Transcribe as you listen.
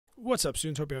What's up,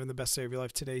 students? Hope you're having the best day of your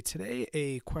life today. Today,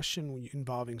 a question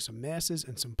involving some masses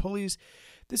and some pulleys.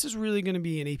 This is really going to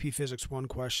be an AP Physics 1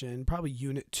 question, probably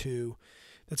Unit 2,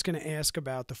 that's going to ask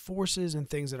about the forces and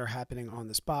things that are happening on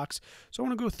this box. So I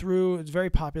want to go through, it's a very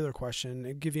popular question,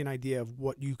 and give you an idea of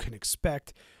what you can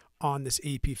expect on this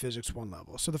AP Physics 1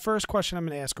 level. So the first question I'm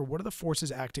going to ask are, what are the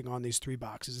forces acting on these three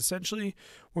boxes? Essentially,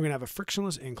 we're going to have a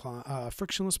frictionless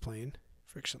plane,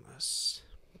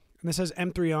 and this has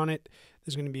M3 on it.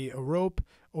 There's going to be a rope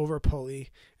over a pulley,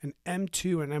 and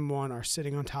M2 and M1 are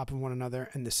sitting on top of one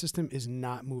another, and the system is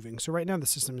not moving. So right now the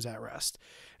system is at rest.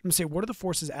 I'm going to say, what are the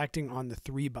forces acting on the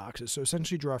three boxes? So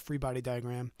essentially draw a free body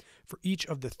diagram for each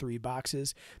of the three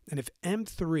boxes. And if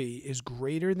M3 is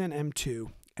greater than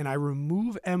M2, and I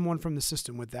remove M1 from the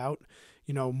system without,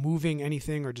 moving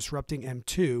anything or disrupting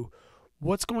M2,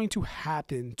 what's going to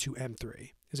happen to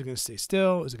M3? Is it going to stay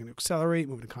still? Is it going to accelerate,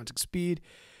 move at a constant speed?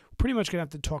 Pretty much going to have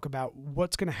to talk about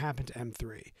what's going to happen to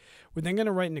M3. We're then going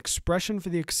to write an expression for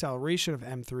the acceleration of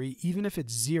M3, even if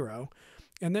it's 0,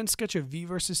 and then sketch a V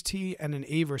versus T and an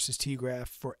A versus T graph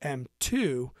for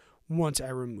M2 once I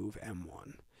remove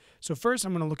M1. So first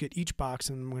I'm going to look at each box,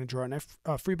 and I'm going to draw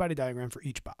a free body diagram for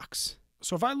each box.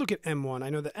 So if I look at M1,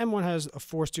 I know that M1 has a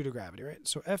force due to gravity, right?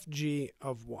 So Fg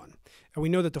of 1. And we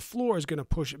know that the floor is going to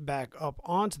push back up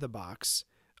onto the box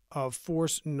of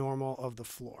force normal of the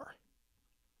floor.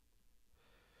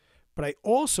 But I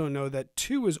also know that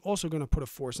 2 is also going to put a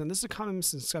force, and this is a common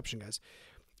misconception, guys.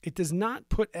 It does not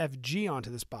put Fg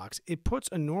onto this box. It puts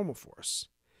a normal force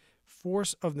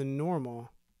of the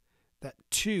normal that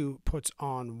 2 puts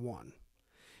on 1.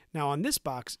 Now on this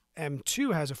box,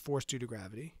 M2 has a force due to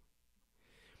gravity,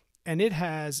 and it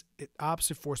has an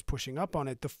opposite force pushing up on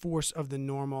it, the force of the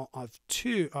normal of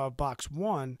box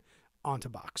 1 onto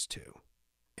box 2.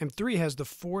 M3 has the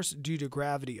force due to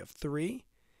gravity of 3,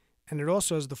 and it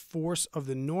also has the force of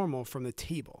the normal from the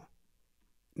table.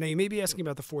 Now you may be asking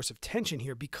about the force of tension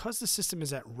here. Because the system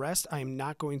is at rest, I am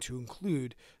not going to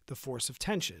include the force of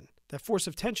tension. That force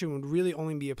of tension would really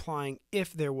only be applying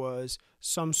if there was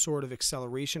some sort of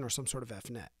acceleration or some sort of F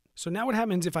net. So now what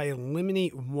happens if I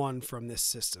eliminate 1 from this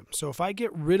system? So if I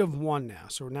get rid of 1 now,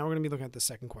 so now we're going to be looking at the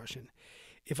second question.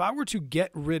 If I were to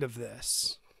get rid of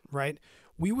this, right,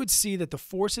 we would see that the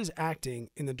forces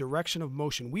acting in the direction of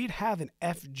motion, we'd have an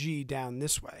Fg down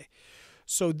this way.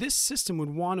 So this system would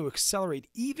want to accelerate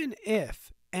even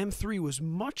if M3 was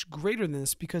much greater than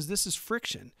this, because this is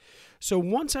friction. So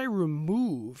once I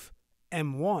remove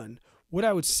M1, what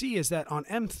I would see is that on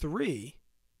M3,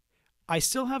 I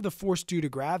still have the force due to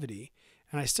gravity,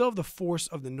 and I still have the force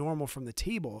of the normal from the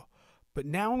table, but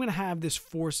now I'm going to have this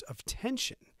force of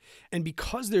tension. And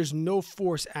because there's no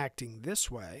force acting this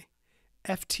way,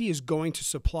 Ft is going to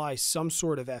supply some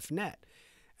sort of F net.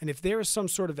 And if there is some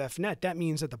sort of F net, that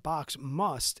means that the box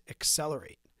must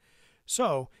accelerate.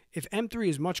 So if M3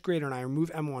 is much greater and I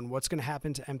remove M1, what's going to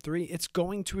happen to M3? It's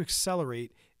going to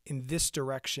accelerate in this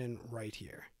direction right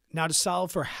here. Now to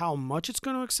solve for how much it's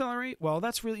going to accelerate, well,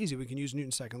 that's really easy. We can use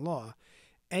Newton's second law.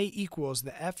 A equals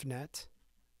the F net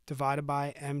divided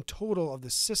by M total of the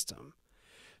system.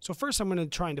 So first I'm going to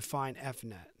try and define F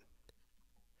net.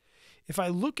 If I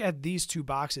look at these two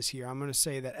boxes here, I'm going to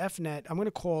say that F net, I'm going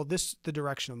to call this the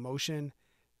direction of motion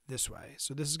this way.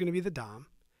 So this is going to be the dom,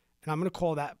 and I'm going to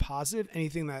call that positive.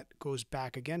 Anything that goes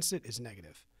back against it is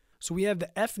negative. So we have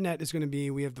the F net is going to be,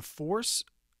 we have the force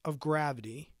of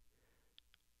gravity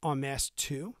on mass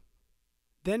 2.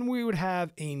 Then we would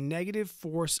have a negative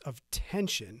force of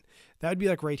tension. That would be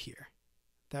like right here.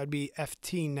 That would be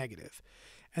Ft negative.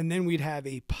 And then we'd have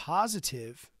a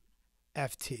positive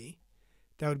Ft.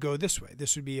 That would go this way.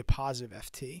 This would be a positive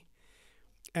Ft.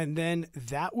 And then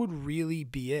that would really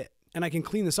be it. And I can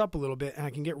clean this up a little bit, and I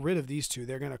can get rid of these two.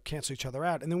 They're going to cancel each other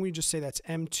out. And then we just say that's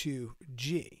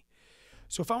M2G.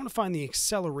 So if I want to find the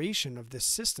acceleration of this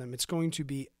system, it's going to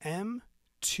be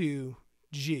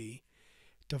M2G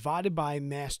divided by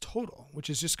mass total, which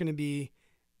is just going to be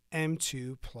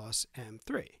M2 plus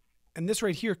M3. And this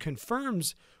right here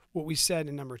confirms what we said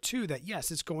in number 2, that yes,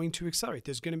 it's going to accelerate.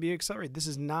 There's going to be accelerate. This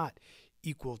is not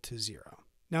equal to 0.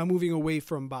 Now moving away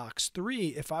from box 3,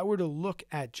 if I were to look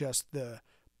at just the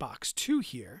box 2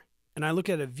 here, and I look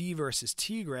at a V versus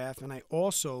T graph, and I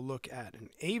also look at an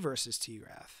A versus T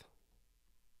graph,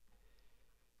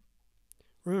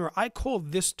 remember, I call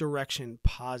this direction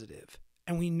positive,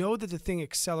 and we know that the thing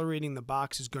accelerating the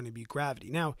box is going to be gravity.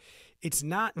 Now, It's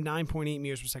not 9.8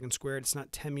 meters per second squared. It's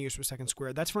not 10 meters per second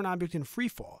squared. That's for an object in free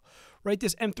fall, right?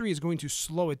 This m3 is going to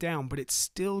slow it down, but it's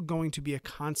still going to be a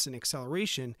constant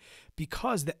acceleration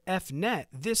because the F net,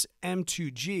 this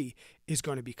m2g, is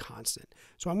going to be constant.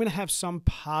 So I'm going to have some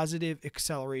positive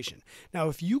acceleration. Now,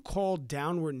 if you call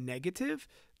downward negative,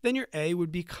 then your A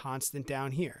would be constant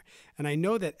down here. And I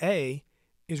know that A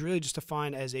is really just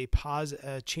defined as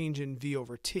a change in V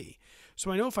over T. So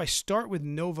I know if I start with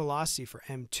no velocity for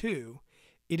m2,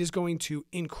 it is going to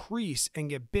increase and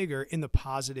get bigger in the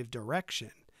positive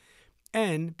direction.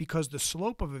 And because the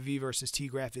slope of a V versus T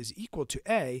graph is equal to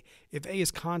A, if A is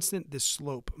constant, this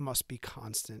slope must be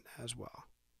constant as well.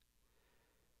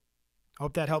 I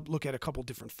hope that helped look at a couple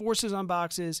different forces on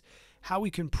boxes, how we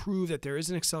can prove that there is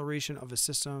an acceleration of a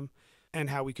system, and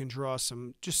how we can draw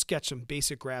just sketch some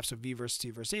basic graphs of V versus T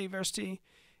versus A versus T.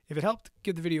 If it helped,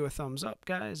 give the video a thumbs up,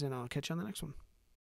 guys, and I'll catch you on the next one.